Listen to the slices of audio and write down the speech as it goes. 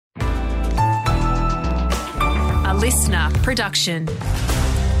listener production.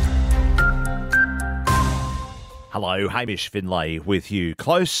 Hello, Hamish Finlay with you.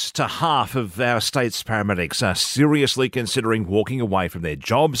 Close to half of our state's paramedics are seriously considering walking away from their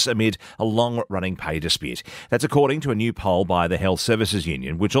jobs amid a long-running pay dispute. That's according to a new poll by the Health Services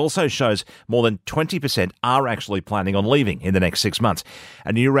Union, which also shows more than 20% are actually planning on leaving in the next 6 months.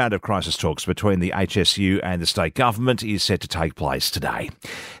 A new round of crisis talks between the HSU and the state government is set to take place today.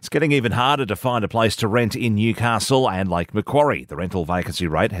 It's getting even harder to find a place to rent in Newcastle and Lake Macquarie. The rental vacancy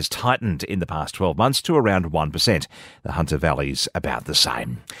rate has tightened in the past 12 months to around 1%. The Hunter Valley's about the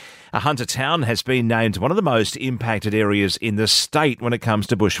same. A Hunter town has been named one of the most impacted areas in the state when it comes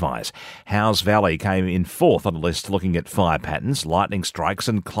to bushfires. Howes Valley came in fourth on the list looking at fire patterns, lightning strikes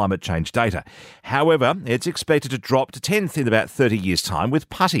and climate change data. However, it's expected to drop to 10th in about 30 years' time, with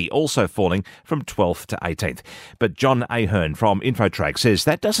Putty also falling from 12th to 18th. But John Ahern from InfoTrack says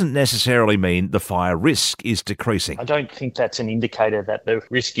that doesn't necessarily mean the fire risk is decreasing. I don't think that's an indicator that the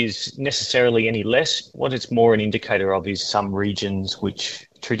risk is necessarily any less. What it's more an indicator of is some regions which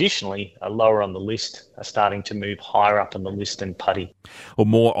traditionally are lower on the list are starting to move higher up on the list than Putty. Well,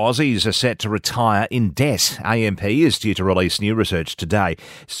 more Aussies are set to retire in debt. AMP is due to release new research today,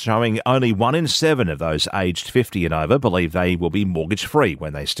 showing only 1 in 7 of those aged 50 and over believe they will be mortgage-free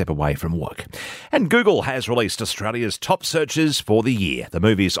when they step away from work. And Google has released Australia's top searches for the year. The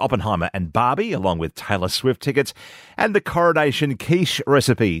movies Oppenheimer and Barbie, along with Taylor Swift tickets, and the Coronation quiche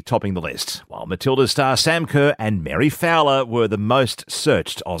recipe topping the list, while Matilda star Sam Kerr and Mary Fowler were the most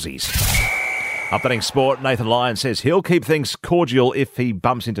searched Aussies. Updating sport, Nathan Lyon says he'll keep things cordial if he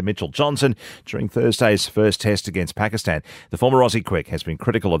bumps into Mitchell Johnson during Thursday's first test against Pakistan. The former Aussie quick has been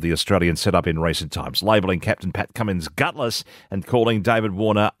critical of the Australian setup in recent times, labelling captain Pat Cummins gutless and calling David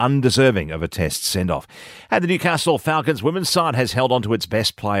Warner undeserving of a test send-off. And the Newcastle Falcons women's side has held on to its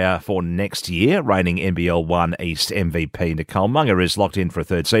best player for next year. Reigning NBL 1 East MVP Nicole Munger is locked in for a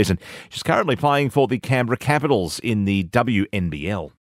third season. She's currently playing for the Canberra Capitals in the WNBL.